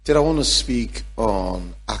Today I want to speak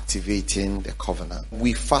on activating the covenant.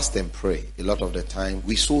 We fast and pray a lot of the time.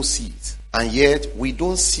 We sow seeds. And yet we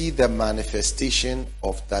don't see the manifestation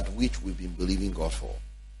of that which we've been believing God for.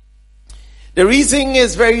 The reason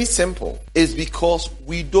is very simple. It's because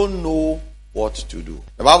we don't know what to do.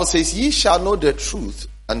 The Bible says, ye shall know the truth,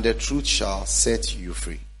 and the truth shall set you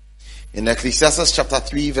free. In Ecclesiastes chapter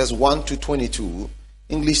 3 verse 1 to 22,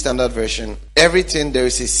 English Standard Version, everything, there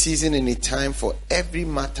is a season and a time for every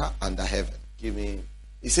matter under heaven.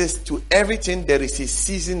 It says, to everything there is a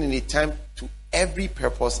season and a time to every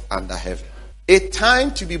purpose under heaven. A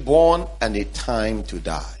time to be born and a time to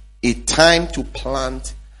die. A time to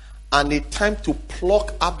plant and a time to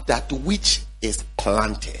pluck up that which is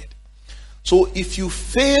planted. So if you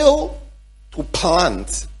fail to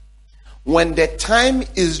plant when the time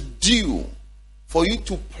is due for you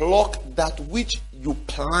to pluck that which you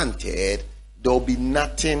planted, there will be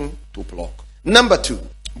nothing to pluck. Number 2,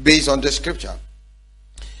 based on the scripture,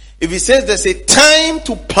 if it says there's a time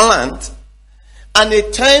to plant and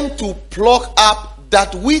a time to pluck up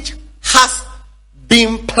that which has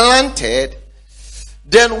been planted,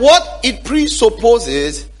 then what it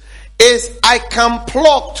presupposes is I can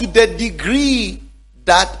pluck to the degree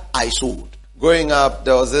that I sowed. Growing up,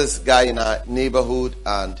 there was this guy in our neighborhood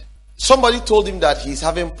and somebody told him that he's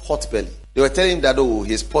having pot belly. They were telling him that,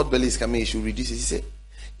 his pot belly is coming, he should reduce it. He said,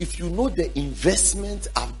 if you know the investment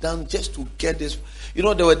I've done just to get this.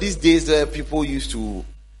 There were these days where people used to,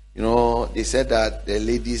 they said that the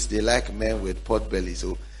ladies, they like men with pot belly.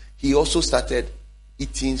 So he also started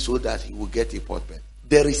eating so that he would get a pot belly.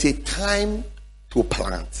 There is a time to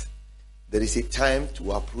plant. There is a time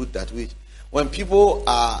to uproot that which. When people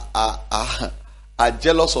are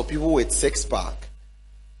jealous of people with six-pack,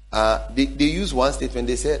 they use one statement.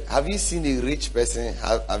 They said, have you seen a rich person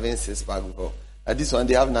having six-pack before? At this one,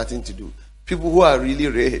 they have nothing to do. People who are really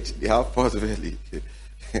rich, they have pot belly.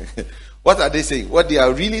 What are they saying? What they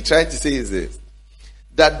are really trying to say is this: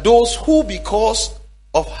 that those who, because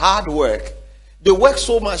of hard work, they work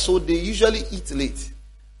so much, so they usually eat late,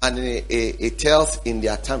 and it tells in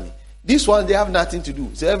their tummy. This one, they have nothing to do.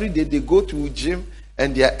 So every day they go to gym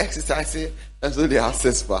and they are exercising, and so they have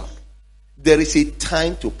six-pack. There is a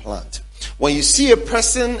time to plant. When you see a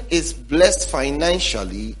person is blessed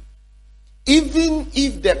financially, even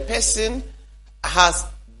if the person has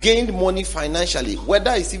gained money financially,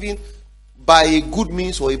 whether it's even by a good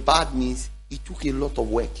means or a bad means, it took a lot of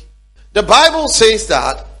work. The Bible says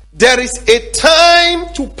that there is a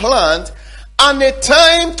time to plant and a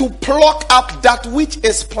time to pluck up that which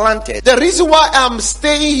is planted. The reason why I'm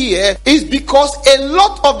staying here is because a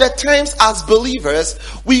lot of the times as believers,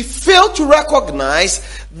 we fail to recognize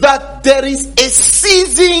that there is a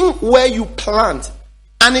season where you plant.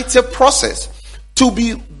 And it's a process to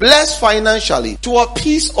be blessed financially, to a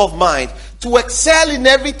peace of mind, to excel in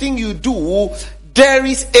everything you do. There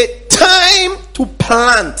is a time to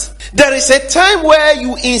plant. There is a time where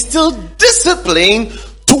you instill discipline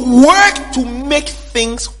to work to make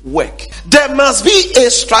things work. There must be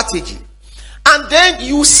a strategy. And then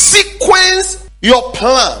you sequence your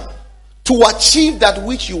plan to achieve that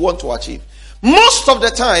which you want to achieve. Most of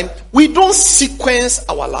the time, we don't sequence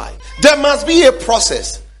our life. There must be a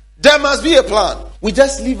process. There must be a plan. We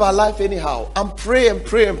just live our life anyhow and pray and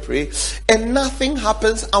pray and pray, and nothing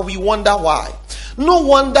happens, and we wonder why. No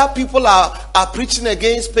wonder people are preaching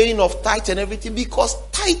against paying of tithe and everything, because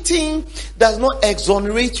tithing does not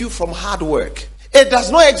exonerate you from hard work. It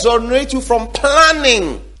does not exonerate you from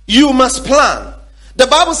planning. You must plan. The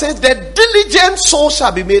Bible says the diligent soul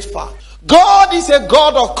shall be made fat. God is a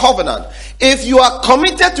God of covenant. If you are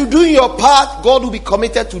committed to doing your part, God will be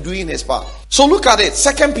committed to doing his part. So look at it.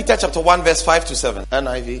 2 Peter chapter 1 verse 5 to 7.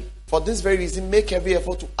 NIV. For this very reason, make every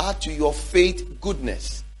effort to add to your faith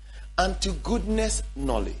goodness, and to goodness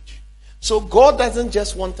knowledge. So God doesn't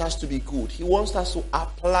just want us to be good. He wants us to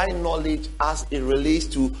apply knowledge as it relates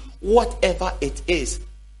to whatever it is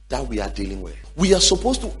that we are dealing with. We are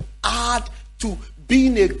supposed to add to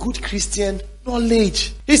being a good Christian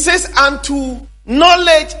knowledge. He says, and to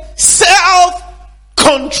knowledge,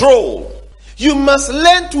 self-control. You must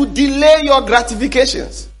learn to delay your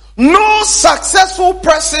gratifications. No successful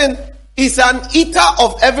person is an eater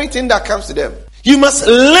of everything that comes to them. You must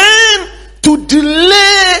learn to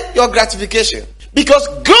delay your gratification, because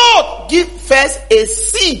God gives first a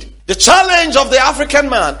seed. The challenge of the African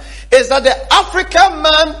man is that the African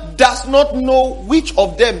man does not know which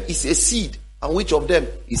of them is a seed and which of them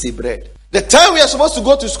is a bread. The time we are supposed to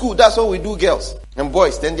go to school, that's what we do, girls and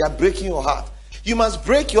boys. Then they are breaking your heart. You must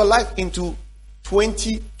break your life into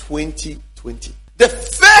 20. The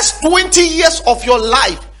first 20 years of your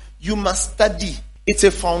life, you must study. It's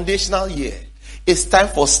a foundational year. It's time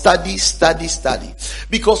for study.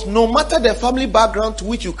 Because no matter the family background to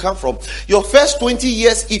which you come from, your first 20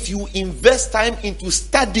 years, if you invest time into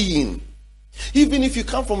studying, even if you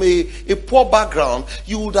come from a poor background,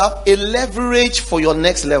 you would have a leverage for your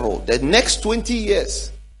next level. The next 20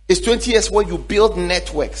 years is 20 years where you build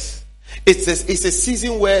networks. It's a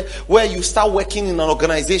season where you start working in an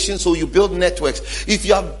organization, so you build networks. If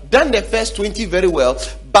you have done the first 20 very well,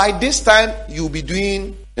 by this time you'll be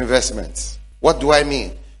doing investments. What do I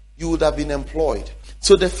mean? You would have been employed.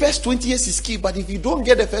 So the first 20 years is key, but if you don't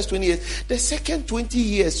get the first 20 years, the second 20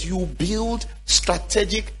 years you build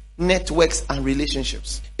strategic networks and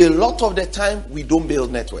relationships. A lot of the time we don't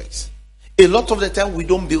build networks. A lot of the time we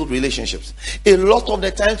don't build relationships. A lot of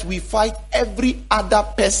the times we fight every other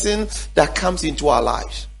person that comes into our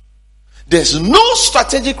lives. There's no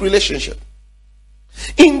strategic relationship.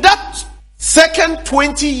 In that second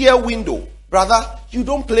 20-year window, brother, you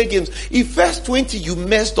don't play games. If first 20 you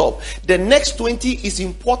messed up, the next 20 is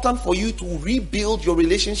important for you to rebuild your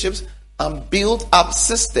relationships and build up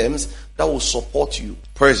systems that will support you.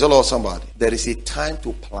 Praise the Lord, somebody. There is a time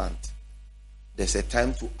to plant. There's a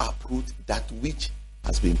time to uproot that which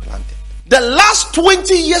has been planted. The last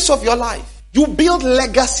 20 years of your life, you build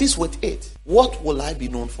legacies with it. What will I be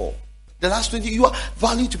known for? The last 20, you are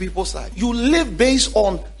value to people's life. You live based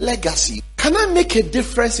on legacy. Can I make a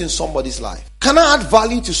difference in somebody's life? Can I add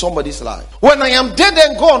value to somebody's life? When I am dead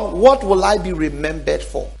and gone, what will I be remembered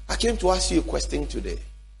for? I came to ask you a question today.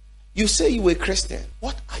 You say you were a Christian.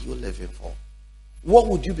 What are you living for? What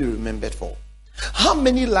would you be remembered for? How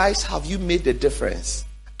many lives have you made a difference?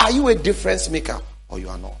 Are you a difference maker or you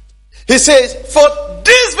are not? He says, for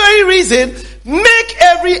this very reason, make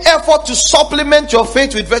every effort to supplement your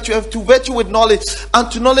faith with virtue, to virtue with knowledge, and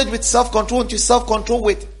to knowledge with self-control, and to self-control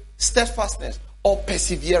with steadfastness or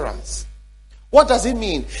perseverance. What does it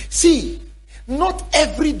mean? See, not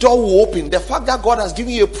every door will open. The fact that God has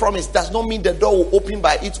given you a promise does not mean the door will open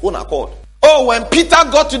by its own accord. Oh, when Peter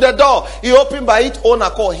got to the door, he opened by its own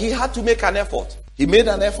accord. He had to make an effort. He made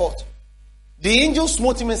an effort. The angel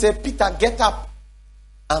smote him and said, Peter, get up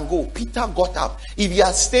and go. Peter got up. If he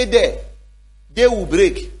had stayed there, they will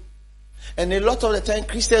break. And a lot of the time,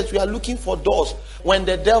 Christians, we are looking for doors when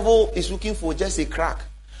the devil is looking for just a crack.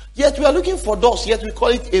 Yet we are looking for doors, yet we call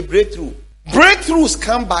it a breakthrough. Breakthroughs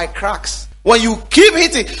come by cracks. When you keep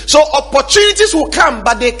hitting, so opportunities will come,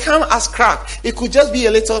 but they come as crack. It could just be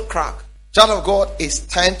a little crack. Child of God, it's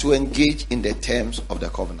time to engage in the terms of the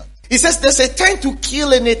covenant. He says there's a time to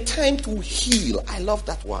kill and a time to heal. I love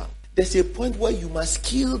that one. There's a point where you must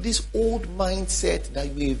kill this old mindset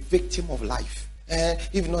that you're a victim of life.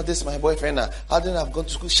 If not this, my boyfriend, I didn't have gone to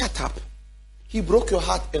school. Shut up. He broke your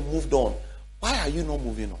heart and moved on. Why are you not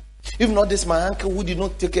moving on? If not this, my uncle who did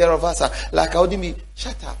not take care of us, like I wouldn't be.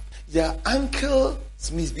 Shut up. Their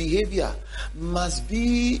uncle's misbehavior must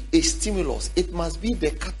be a stimulus. It must be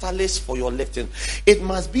the catalyst for your lifting. It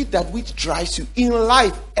must be that which drives you. In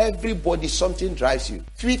life, everybody, something drives you.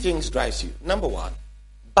 3 things drives you. Number 1,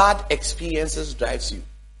 bad experiences drives you.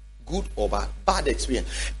 Good or bad? Bad experience.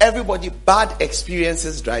 Everybody, bad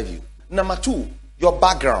experiences drive you. Number 2, your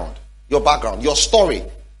background, your story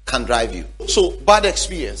can drive you. So, bad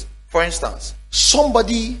experience. For instance,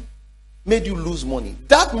 somebody made you lose money.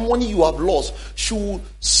 That money you have lost should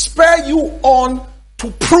spur you on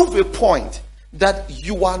to prove a point that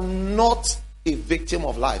you are not a victim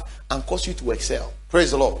of life and cause you to excel.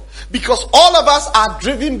 Praise the Lord. Because all of us are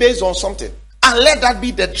driven based on something. And let that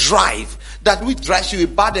be the drive that which drives you. A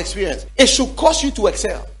bad experience, it should cause you to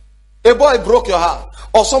excel. A boy broke your heart,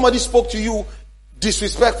 or somebody spoke to you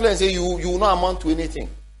disrespectfully and said you will not amount to anything.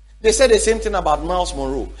 They said the same thing about Miles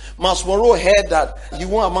Monroe. Miles Monroe heard that he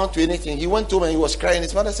won't amount to anything. He went home and he was crying.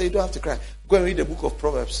 His mother said, you don't have to cry. Go and read the book of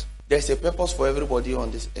Proverbs. There's a purpose for everybody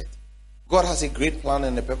on this earth. God has a great plan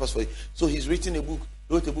and a purpose for it. So he's wrote a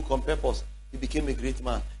book on purpose. He became a great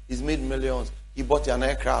man. He's made millions. He bought an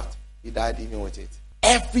aircraft. He died even with it.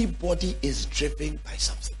 Everybody is driven by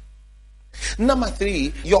something. Number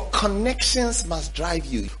 3, your connections must drive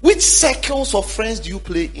you. Which circles of friends do you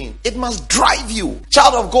play in? It must drive you.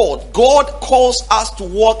 Child of God, God calls us to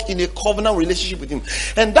walk in a covenant relationship with Him.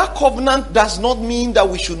 And that covenant does not mean that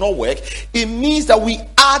we should not work. It means that we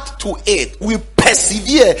add to it. We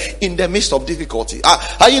persevere in the midst of difficulty.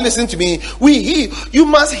 Are you listening to me? We heal. You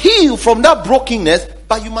must heal from that brokenness,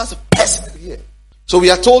 but you must persevere. So we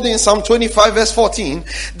are told in Psalm 25 verse 14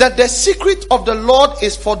 that the secret of the Lord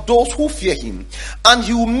is for those who fear Him, and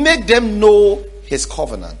He will make them know His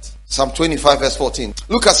covenant. Psalm 25 verse 14.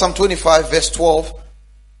 Look at Psalm 25 verse 12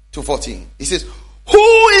 to 14. He says,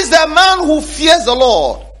 who is the man who fears the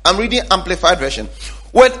Lord? I'm reading Amplified Version.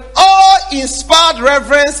 With awe-inspired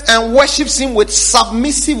reverence and worships him with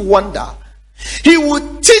submissive wonder. He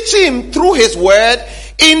would teach him through his word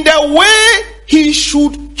in the way he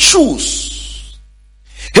should choose.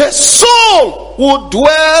 His soul would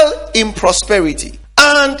dwell in prosperity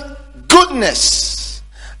and goodness,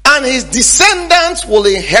 and his descendants will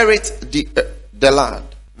inherit the land.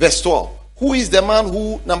 Verse 12. Who is the man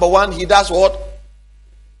who, number one, he does what?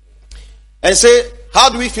 And say, how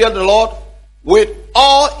do we fear the Lord? With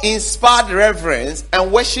awe-inspired reverence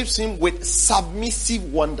and worships him with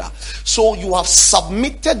submissive wonder. So you have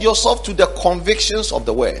submitted yourself to the convictions of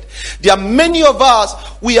the word. There are many of us,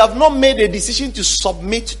 we have not made a decision to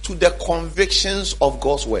submit to the convictions of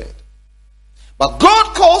God's word. But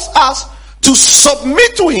God calls us to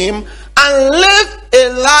submit to him and live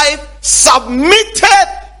a life submitted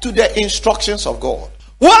to the instructions of God.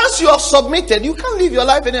 Once you have submitted, you can't live your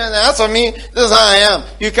life anywhere. As for me, this is how I am.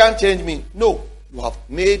 You can't change me. No. You have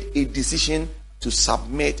made a decision to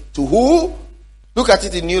submit to who? Look at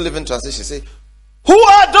it in New Living Translation. Say, who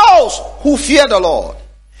are those who fear the Lord?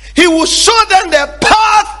 He will show them the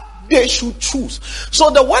path they should choose.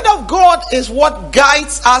 So the word of God is what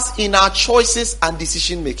guides us in our choices and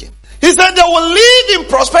decision making. He said they will live in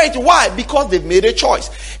prosperity. Why? Because they've made a choice.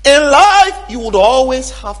 In life, you would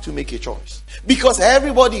always have to make a choice. Because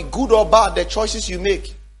everybody, good or bad, the choices you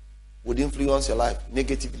make would influence your life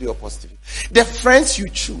negatively or positively. The friends you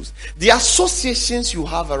choose, the associations you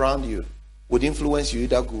have around you would influence you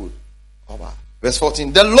either good or bad. Verse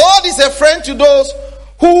 14. The Lord is a friend to those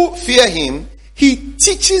who fear him. He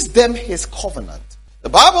teaches them his covenant. The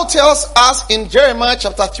Bible tells us in Jeremiah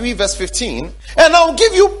chapter 3 verse 15, and I'll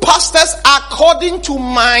give you pastors according to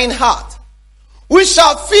mine heart. We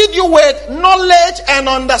shall feed you with knowledge and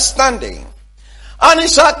understanding. And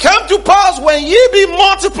it shall come to pass when ye be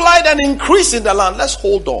multiplied and increase in the land. Let's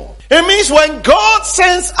hold on. It means when God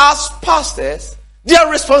sends us pastors, their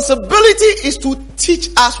responsibility is to teach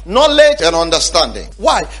us knowledge and understanding.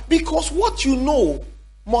 Why? Because what you know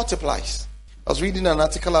multiplies. I was reading an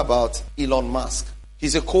article about Elon Musk.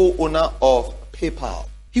 He's a co-owner of PayPal.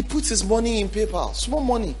 He puts his money in PayPal. Small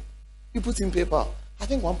money. He puts in PayPal. I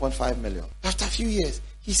think 1.5 million. After a few years,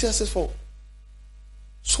 he sells it for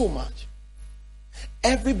so much.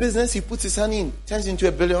 Every business he puts his hand in turns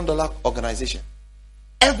into $1 billion organization.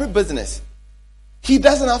 Every business. He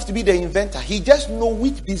doesn't have to be the inventor. He just knows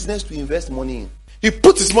which business to invest money in. He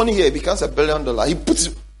puts his money here, it becomes $1 billion. He puts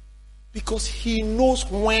it because he knows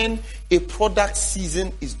when a product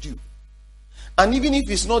season is due. And even if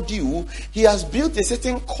it's not due, he has built a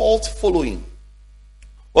certain cult following.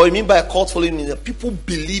 What I mean by a cult following is that people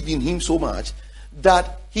believe in him so much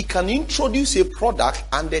that he can introduce a product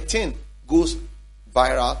and the thing goes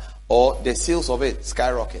viral or the sales of it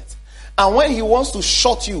skyrockets. And when he wants to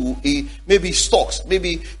short you, maybe stocks,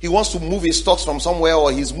 maybe he wants to move his stocks from somewhere,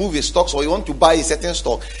 or he's moved his stocks, or he wants to buy a certain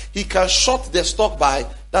stock, he can short the stock by,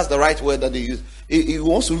 that's the right word that they use. He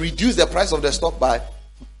wants to reduce the price of the stock by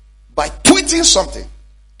tweeting something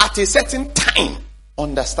at a certain time.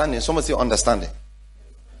 Understanding. Someone say understanding.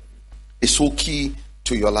 Is so key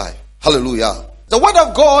to your life. Hallelujah. The word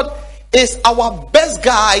of God is our best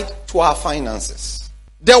guide to our finances.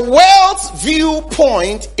 The world's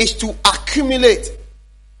viewpoint is to accumulate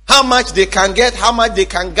how much they can get, how much they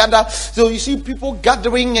can gather. So you see people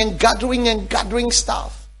gathering and gathering and gathering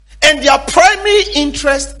stuff. And their primary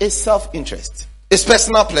interest is self-interest. It's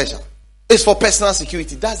personal pleasure. It's for personal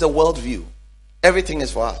security. That's the world view. Everything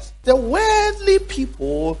is for us. The worldly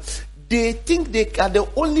people, they think they are the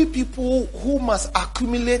only people who must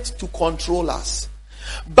accumulate to control us.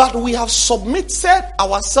 But we have submitted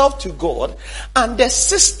ourselves to God, and the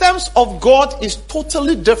systems of God is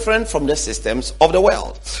totally different from the systems of the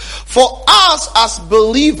world. For us as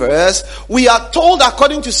believers, we are told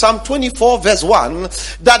according to Psalm 24 verse 1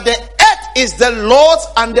 that the earth is the Lord's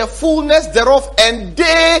and the fullness thereof, and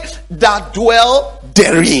they that dwell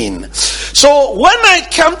therein. So when I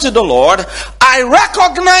come to the Lord, I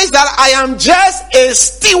recognize that I am just a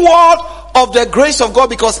steward of the grace of God,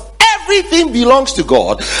 because everything belongs to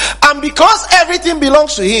God. And because everything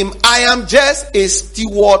belongs to him, I am just a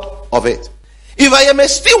steward of it. If I am a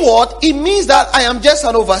steward, it means that I am just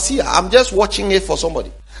an overseer. I'm just watching it for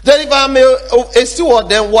somebody. Then if I'm a steward,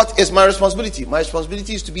 then what is my responsibility? My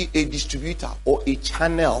responsibility is to be a distributor or a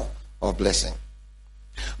channel of blessing.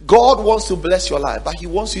 God wants to bless your life, but he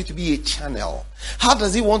wants you to be a channel. How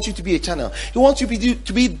does he want you to be a channel? He wants you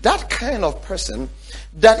to be that kind of person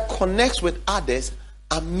that connects with others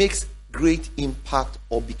and makes great impact,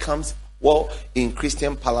 or becomes, well, in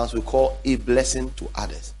Christian parlance we call a blessing to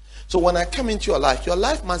others. So when I come into your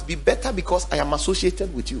life must be better because I am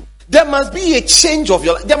associated with you. There must be a change of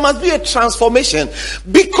your life. There must be a transformation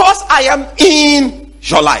because I am in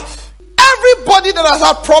your life. Everybody that has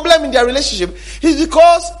a problem in their relationship is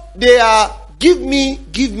because they are give me.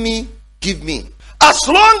 As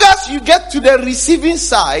long as you get to the receiving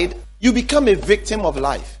side, you become a victim of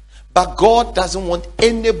life. But God doesn't want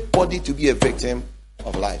anybody to be a victim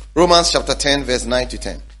of life. Romans chapter 10 verse 9 to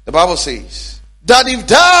 10. The Bible says that if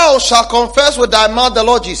thou shalt confess with thy mouth the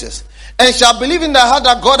Lord Jesus, and shalt believe in thy heart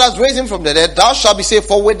that God has raised him from the dead, thou shalt be saved.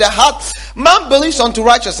 For with the heart man believes unto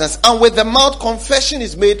righteousness, and with the mouth confession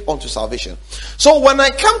is made unto salvation. So when I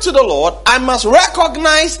come to the Lord, I must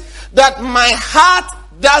recognize that my heart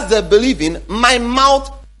does the believing, my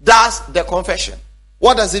mouth does the confession.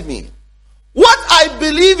 What does it mean? What I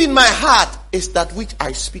believe in my heart is that which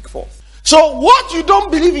I speak forth. So what you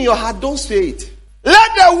don't believe in your heart, don't say it.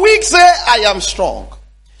 Let the weak say, I am strong.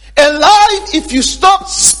 In life, if you stop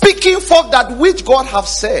speaking forth that which God have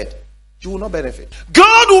said, you will not benefit.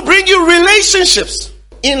 God will bring you relationships.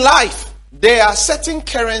 In life, there are certain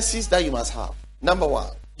currencies that you must have. Number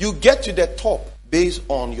one, you get to the top based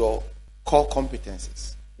on your core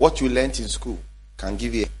competencies. What you learned in school can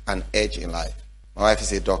give you an edge in life. My wife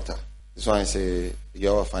is a doctor. This one is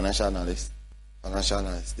you're a financial analyst.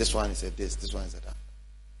 This one is a this one is a that.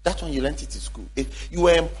 That one you learned it in school. If you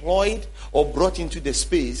were employed or brought into the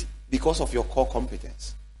space because of your core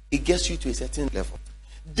competence, it gets you to a certain level.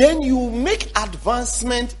 Then you make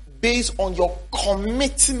advancement based on your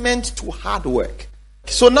commitment to hard work.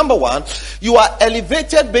 So number one, you are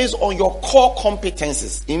elevated based on your core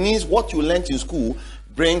competences. It means what you learned in school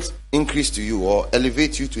brings increase to you or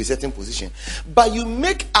elevates you to a certain position. But you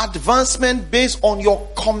make advancement based on your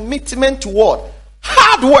commitment to what?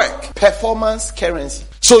 Hard work. Performance currency.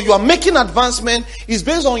 So you are making advancement is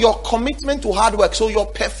based on your commitment to hard work. So your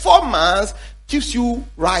performance keeps you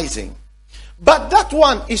rising. But that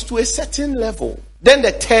one is to a certain level. Then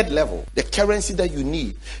the third level, the currency that you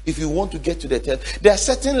need if you want to get to the third. There are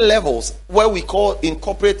certain levels where we call in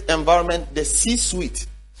corporate environment the C-suite.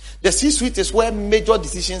 The C-suite is where major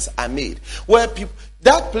decisions are made. Where people,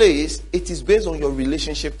 that place, it is based on your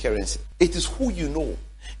relationship currency. It is who you know.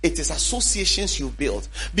 It is associations you build.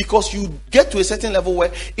 Because you get to a certain level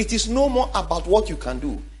where it is no more about what you can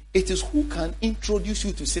do. It is who can introduce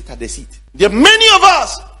you to sit at the seat. There are many of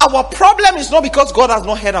us, our problem is not because God has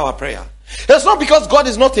not heard our prayer. It's not because God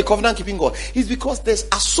is not a covenant-keeping God. It's because there's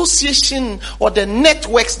association or the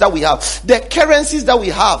networks that we have, the currencies that we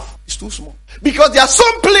have is too small. Because there are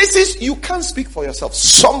some places you can't speak for yourself.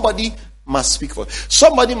 Somebody must speak for you.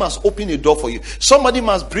 Somebody must open a door for you. Somebody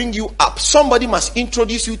must bring you up. Somebody must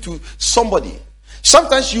introduce you to somebody.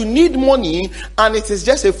 Sometimes you need money and it is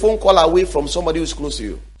just a phone call away from somebody who's close to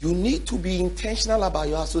you. You need to be intentional about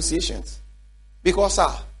your associations. Because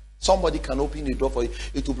somebody can open the door for you.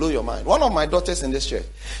 It will blow your mind. One of my daughters in this church,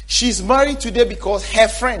 she's married today because her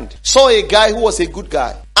friend saw a guy who was a good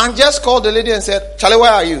guy and just called the lady and said, Charlie,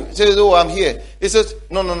 where are you? He says, oh, I'm here. He says,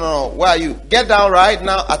 no, where are you? Get down right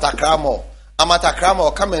now at Accra Mall. I'm at Accra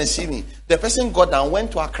Mall. Come and see me. The person got down,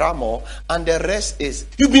 went to Accra Mall, and the rest is,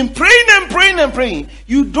 you've been praying and praying and praying.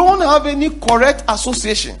 You don't have any correct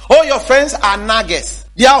association. All your friends are naggers.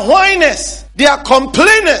 They are whiners. They are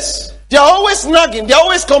complainers. They are always nagging. They are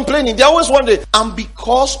always complaining. They are always wondering. And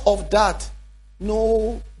because of that,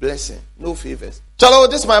 no blessing, no favors. Chalo,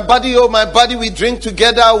 this is my buddy. Oh, my buddy. We drink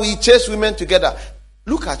together. We chase women together.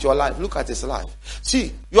 Look at your life. Look at his life.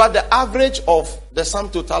 See, you are the average of the sum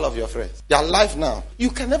total of your friends. Their life now. You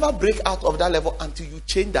can never break out of that level until you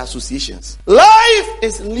change the associations. Life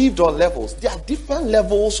is lived on levels. There are different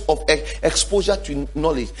levels of exposure to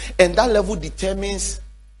knowledge. And that level determines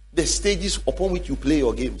the stages upon which you play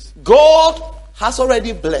your games. God has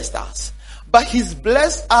already blessed us. But He's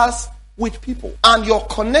blessed us with people. And your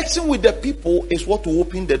connection with the people is what will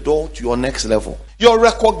open the door to your next level. Your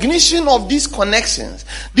recognition of these connections,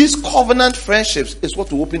 these covenant friendships is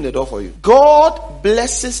what will open the door for you. God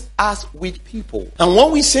blesses us with people. And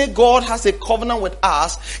when we say God has a covenant with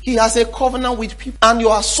us, He has a covenant with people. And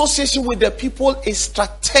your association with the people is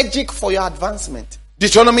strategic for your advancement.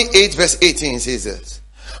 Deuteronomy 8 verse 18 says this.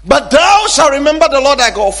 But thou shalt remember the Lord thy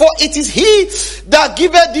God, for it is He that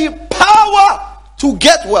giveth thee power to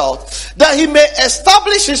get wealth, that He may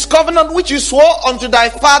establish His covenant which He swore unto thy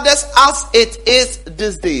fathers as it is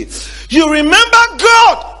this day. You remember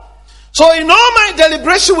God. So in all my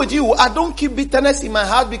deliberation with you, I don't keep bitterness in my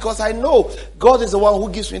heart because I know God is the one who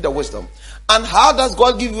gives me the wisdom. And how does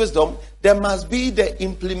God give wisdom? There must be the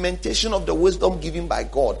implementation of the wisdom given by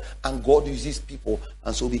God. And God uses people.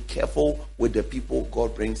 And so be careful with the people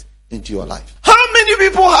God brings into your life. How How many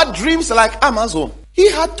people had dreams like Amazon? He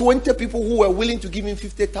had 20 people who were willing to give him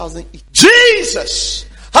 50,000 each. Jesus!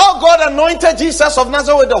 How God anointed Jesus of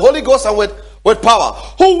Nazareth with the Holy Ghost and with power,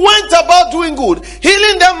 who went about doing good,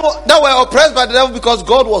 healing them that were oppressed by the devil because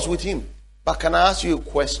God was with him. But can I ask you a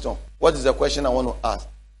question? What is the question I want to ask?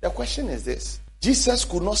 The question is this. Jesus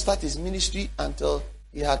could not start his ministry until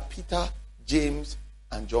he had Peter, James,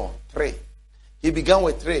 and John. 3. He began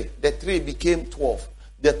with 3. The 3 became 12.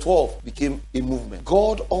 The 12 became a movement.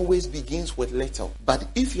 God always begins with little. But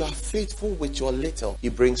if you are faithful with your little, he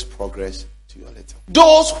brings progress to your little.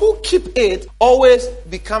 Those who keep it always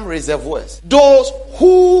become reservoirs. Those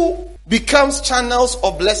who becomes channels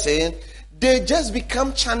of blessing, they just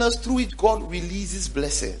become channels through which God releases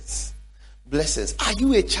blessings. Blessings. Are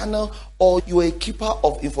you a channel or you are a keeper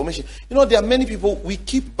of information? You know, there are many people, we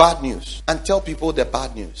keep bad news and tell people the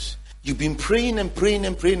bad news. You've been praying and praying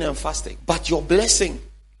and praying and fasting, but your blessing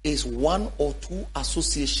is 1 or 2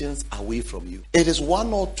 associations away from you. It is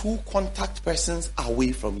 1 or 2 contact persons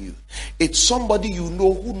away from you. It's somebody you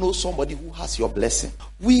know who knows somebody who has your blessing.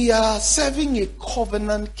 We are serving a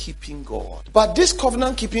covenant keeping God. But this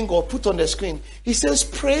covenant keeping God, put on the screen, he says,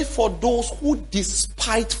 pray for those who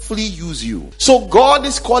despitefully use you. So God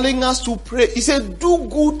is calling us to pray. He said, do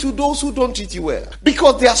good to those who don't treat you well.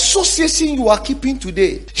 Because the association you are keeping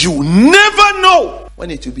today, you never know when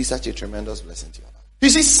it will be such a tremendous blessing to you. You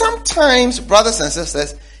see, sometimes, brothers and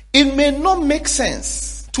sisters, it may not make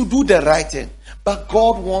sense to do the right thing. But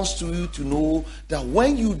God wants you to know that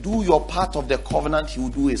when you do your part of the covenant, he will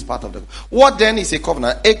do his part of the covenant. What then is a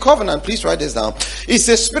covenant? A covenant, please write this down, is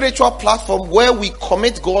a spiritual platform where we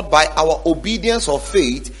commit God by our obedience of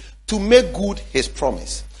faith to make good his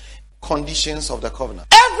promise. Conditions of the covenant.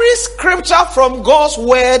 Every scripture from God's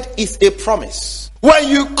word is a promise. When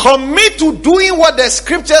you commit to doing what the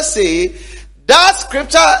scriptures say, that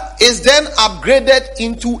scripture is then upgraded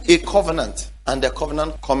into a covenant. And the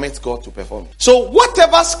covenant commits God to perform. So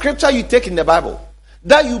whatever scripture you take in the Bible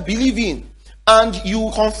that you believe in and you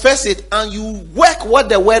confess it and you work what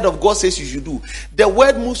the word of God says you should do, the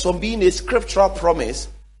word moves from being a scriptural promise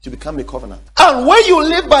to become a covenant. And when you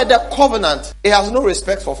live by the covenant, it has no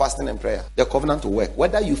respect for fasting and prayer. The covenant will work.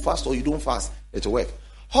 Whether you fast or you don't fast, it will work.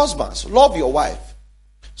 Husbands, love your wife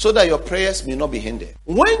so that your prayers may not be hindered.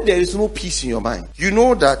 When there is no peace in your mind, you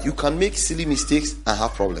know that you can make silly mistakes and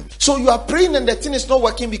have problems. So you are praying and the thing is not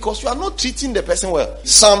working because you are not treating the person well.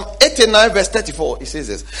 Psalm 89 verse 34, it says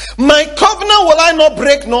this. My covenant will I not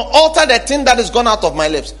break nor alter the thing that is gone out of my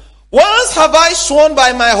lips. Once have I sworn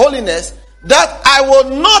by my holiness that I will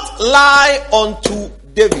not lie unto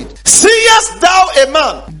David. Seest thou a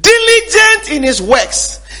man diligent in his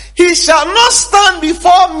works? He shall not stand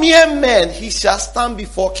before mere men. He shall stand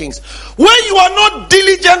before kings. When you are not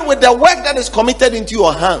diligent with the work that is committed into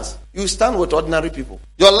your hands, you stand with ordinary people.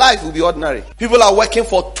 Your life will be ordinary. People are working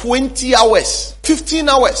for 20 hours, 15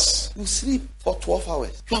 hours. You sleep for 12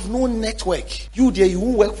 hours. You have no network. You there, you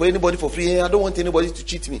won't work for anybody for free. I don't want anybody to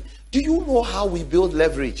cheat me. Do you know how we build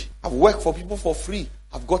leverage? I've worked for people for free.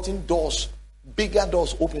 I've gotten doors. Bigger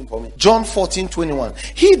doors open for me. John 14:21.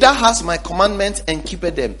 He that has my commandments and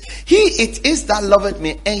keepeth them, he it is that loveth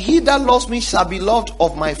me, and he that loves me shall be loved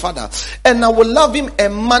of my Father, and I will love him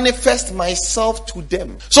and manifest myself to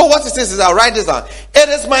them. So what it says is, I write this down. It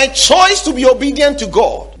is my choice to be obedient to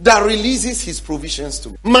God that releases his provisions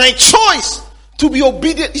to me. My choice to be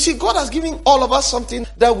obedient. You see, God has given all of us something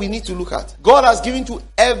that we need to look at. God has given to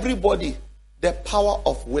everybody the power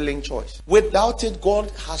of willing choice. Without it,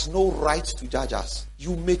 God has no right to judge us.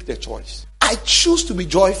 You make the choice. I choose to be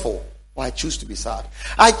joyful or I choose to be sad.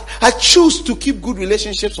 I choose to keep good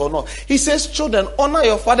relationships or not. He says, children, honor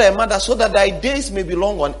your father and mother so that thy days may be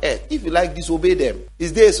long on earth. If you like, disobey them.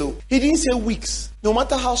 It's there, so he didn't say weeks. No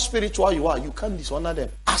matter how spiritual you are, you can't dishonor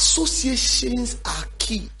them. Associations are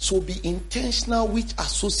key. So be intentional which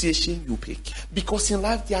association you pick. Because in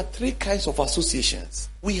life, there are 3 kinds of associations.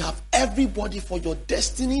 We have everybody for your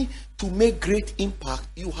destiny to make great impact.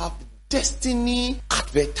 You have destiny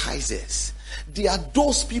advertisers. They are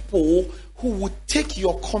those people who would take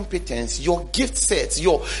your competence, your gift sets,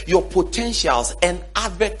 your potentials and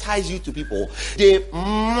advertise you to people. They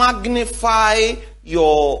magnify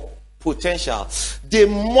your potential. They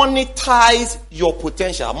monetize your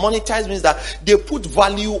potential. Monetize means that they put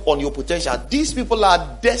value on your potential. These people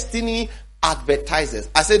are destiny advertisers.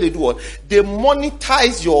 I say they do what? They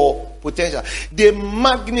monetize your potential. They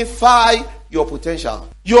magnify your potential.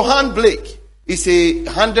 Johan Blake is a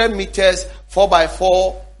 100 meters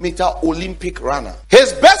 4x4 meter Olympic runner.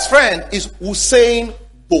 His best friend is Usain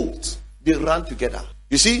Bolt. They run together.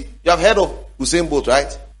 You see, you have heard of Usain Bolt,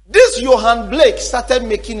 right? This Johan Blake started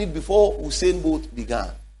making it before Usain Bolt began.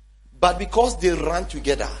 But because they ran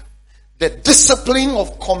together, the discipline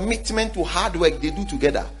of commitment to hard work they do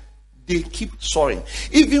together, they keep soaring.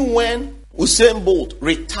 Even when Usain Bolt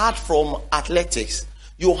retired from athletics,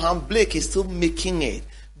 Johan Blake is still making it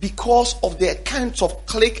because of the kinds of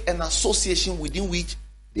clique and association within which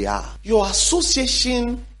they are. Your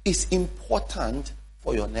association is important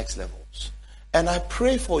for your next levels. And I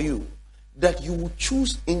pray for you that you will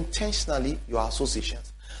choose intentionally your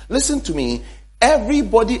associations. Listen to me.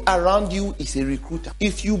 Everybody around you is a recruiter.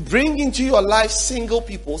 If you bring into your life single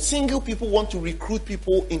people want to recruit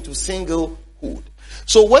people into singlehood.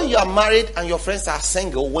 So when you are married and your friends are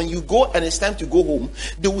single, when you go and it's time to go home,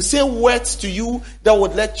 they will say words to you that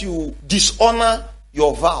would let you dishonor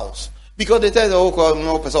your vows. Because they tell you,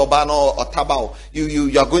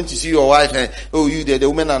 you are going to see your wife and the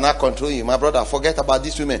women are not controlling you. My brother, forget about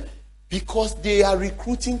these women. Because they are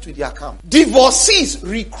recruiting to their camp. Divorcees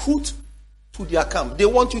recruit to their camp. They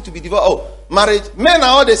want you to be divorced. Oh, marriage. Men are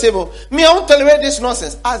all the same. Me, I won't tolerate this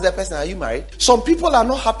nonsense. Ask the person, are you married? Some people are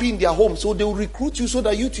not happy in their home, so they will recruit you so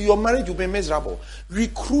that you to your marriage will be miserable.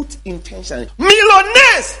 Recruit intentionally.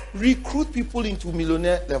 Millionaires recruit people into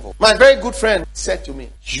millionaire level. My very good friend said to me,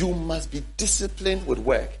 you must be disciplined with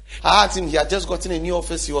work. I asked him, he had just gotten a new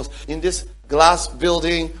office. He was in this glass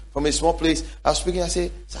building from a small place. I was speaking, I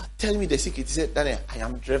said, sir, tell me the secret. He said, Daniel, I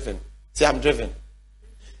am driven. Say, I'm driven.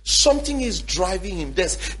 Something is driving him.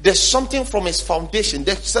 There's something from his foundation.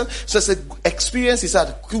 There's an experience is that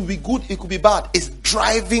it could be good, it could be bad. It's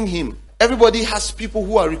driving him. Everybody has people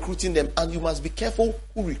who are recruiting them, and you must be careful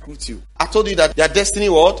who recruits you. I told you that their destiny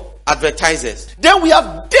what? Advertisers. Then we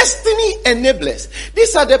have destiny enablers.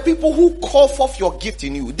 These are the people who call forth your gift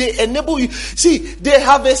in you. They enable you. See, they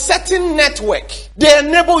have a certain network. They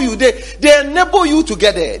enable you. They enable you to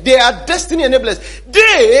get there. They are destiny enablers.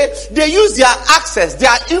 They use their access,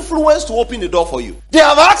 their influence to open the door for you. They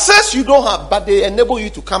have access you don't have, but they enable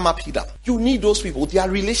you to come up hither. You need those people. Their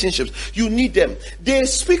relationships. You need them. They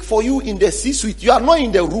speak for you in the C-suite. You are not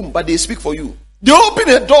in the room, but they speak for you. They open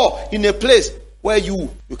a door in a place where you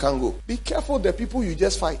can go. Be careful the people you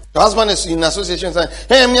just fight. The husband is in association saying,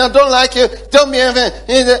 hey, me, I don't like you. Tell me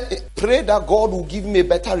everything. Pray that God will give me a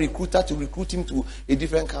better recruiter to recruit him to a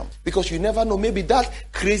different camp. Because you never know. Maybe that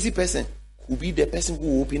crazy person will be the person who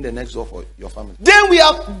will open the next door for your family. Then we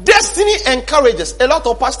have destiny encouragers. A lot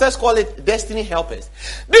of pastors call it destiny helpers.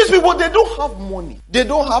 These people, they don't have money. They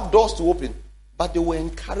don't have doors to open. But they will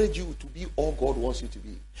encourage you to be all God wants you to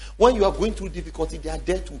be. When you are going through difficulty, they are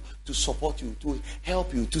there to support you, to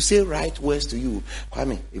help you, to say right words to you.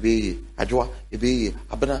 Kwame, Adwa,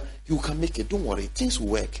 Abena, you can make it. Don't worry, things will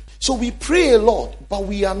work. So we pray a lot, but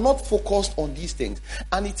we are not focused on these things.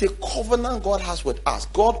 And it's a covenant God has with us.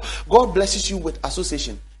 God blesses you with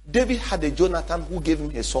association. David had a Jonathan who gave him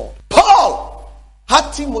a sword. Paul had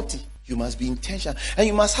Timothy. You must be intentional. And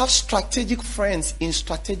you must have strategic friends in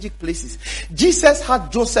strategic places. Jesus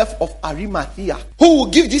had Joseph of Arimathea, who will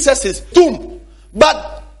give Jesus his tomb.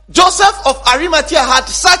 But Joseph of Arimathea had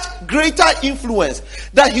such greater influence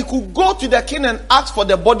that he could go to the king and ask for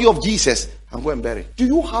the body of Jesus and go and bury. Do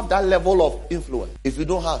you have that level of influence? If you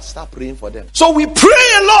don't have, start praying for them. So we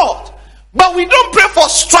pray a lot, but we don't pray for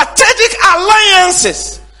strategic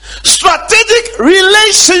alliances, strategic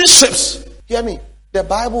relationships. Hear me. The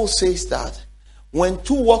Bible says that when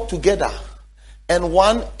two work together and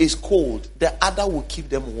one is cold, the other will keep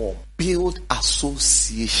them warm. Build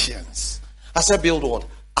associations. I said build what?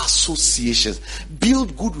 Associations.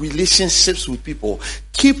 Build good relationships with people.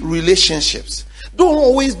 Keep relationships. Don't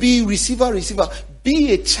always be receiver.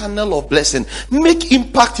 Be a channel of blessing. Make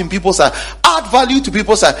impact in people's lives. Add value to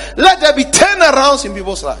people's lives. Let there be turnarounds in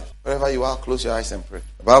people's lives. Wherever you are, close your eyes and pray.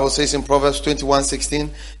 The Bible says in Proverbs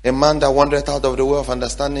 21:16, a man that wandereth out of the way of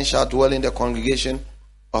understanding shall dwell in the congregation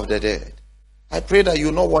of the dead. I pray that you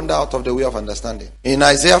will not wander out of the way of understanding. In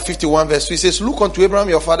Isaiah 51 verse 2, it says, look unto Abraham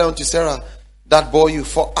your father, unto Sarah that bore you,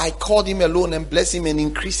 for I called him alone and blessed him and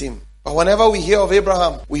increased him. But whenever we hear of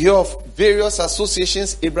Abraham, we hear of various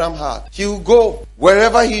associations Abraham had. He would go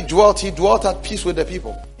wherever he dwelt at peace with the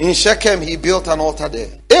people. In Shechem, he built an altar there.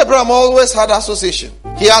 Abraham always had association.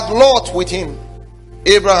 He had Lot with him.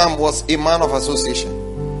 Abraham was a man of association.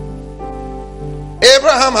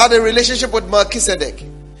 Abraham had a relationship with Melchizedek.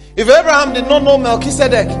 If Abraham did not know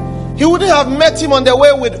Melchizedek, he wouldn't have met him on the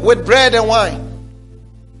way with bread and wine.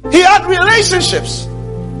 He had relationships.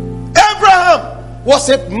 Abraham was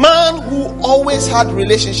a man who always had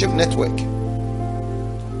relationship network.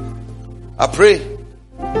 I pray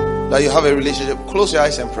that you have a relationship. Close your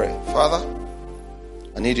eyes and pray. Father,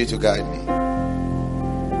 I need you to guide me.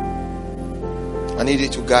 I need you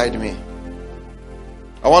to guide me.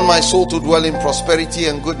 I want my soul to dwell in prosperity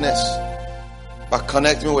and goodness, but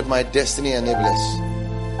connect me with my destiny enablers.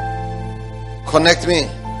 Connect me.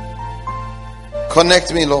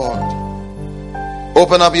 Connect me, Lord.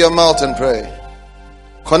 Open up your mouth and pray.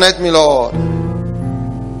 Connect me, Lord.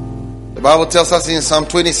 The Bible tells us in Psalm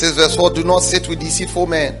 26 verse 4, do not sit with deceitful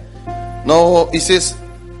men. No, it says,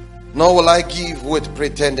 nor will I give with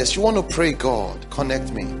pretenders. You want to pray, God,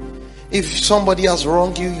 connect me. If somebody has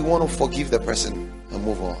wronged you, you want to forgive the person and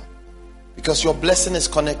move on. Because your blessing is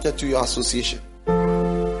connected to your association.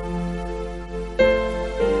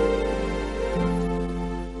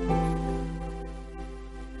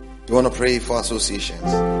 You want to pray for associations.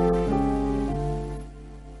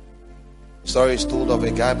 The story is told of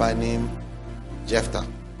a guy by name Jephthah.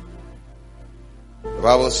 The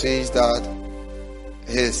Bible says that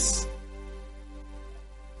his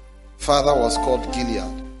father was called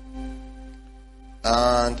Gilead.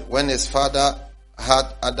 And when his father had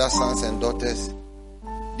other sons and daughters,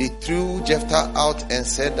 they threw Jephthah out and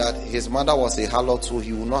said that his mother was a harlot, so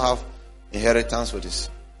he would not have inheritance with his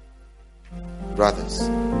brothers.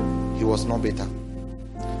 He was not better.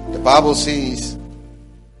 The Bible says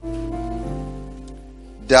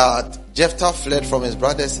that Jephthah fled from his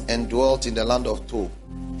brothers and dwelt in the land of Tob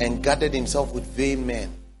and gathered himself with vain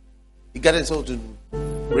men. He gathered himself to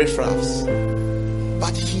riffraffs.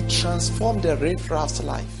 But he transformed the riffraff's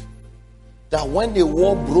life. That when the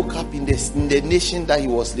war broke up in the nation that he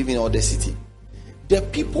was living, or the city, the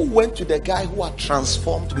people went to the guy who had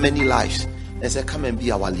transformed many lives and said, come and be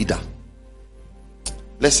our leader.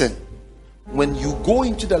 Listen, when you go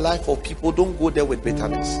into the life of people, don't go there with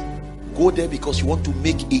bitterness. Go there because you want to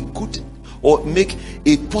make a good or make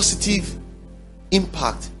a positive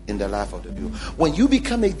impact in the life of the people. When you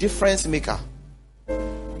become a difference maker,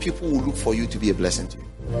 people will look for you to be a blessing to you.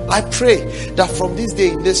 I pray that from this day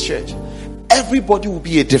in this church, everybody will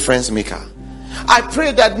be a difference maker. I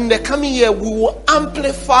pray that in the coming year, we will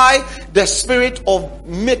amplify the spirit of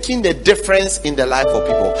making the difference in the life of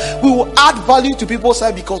people. We will add value to people's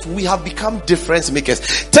life because we have become difference makers.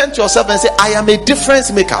 Turn to yourself and say, I am a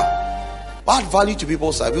difference maker. Add value to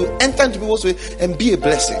people's life. We will enter into people's way and be a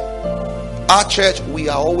blessing. Our church, we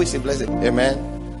are always a blessing. Amen.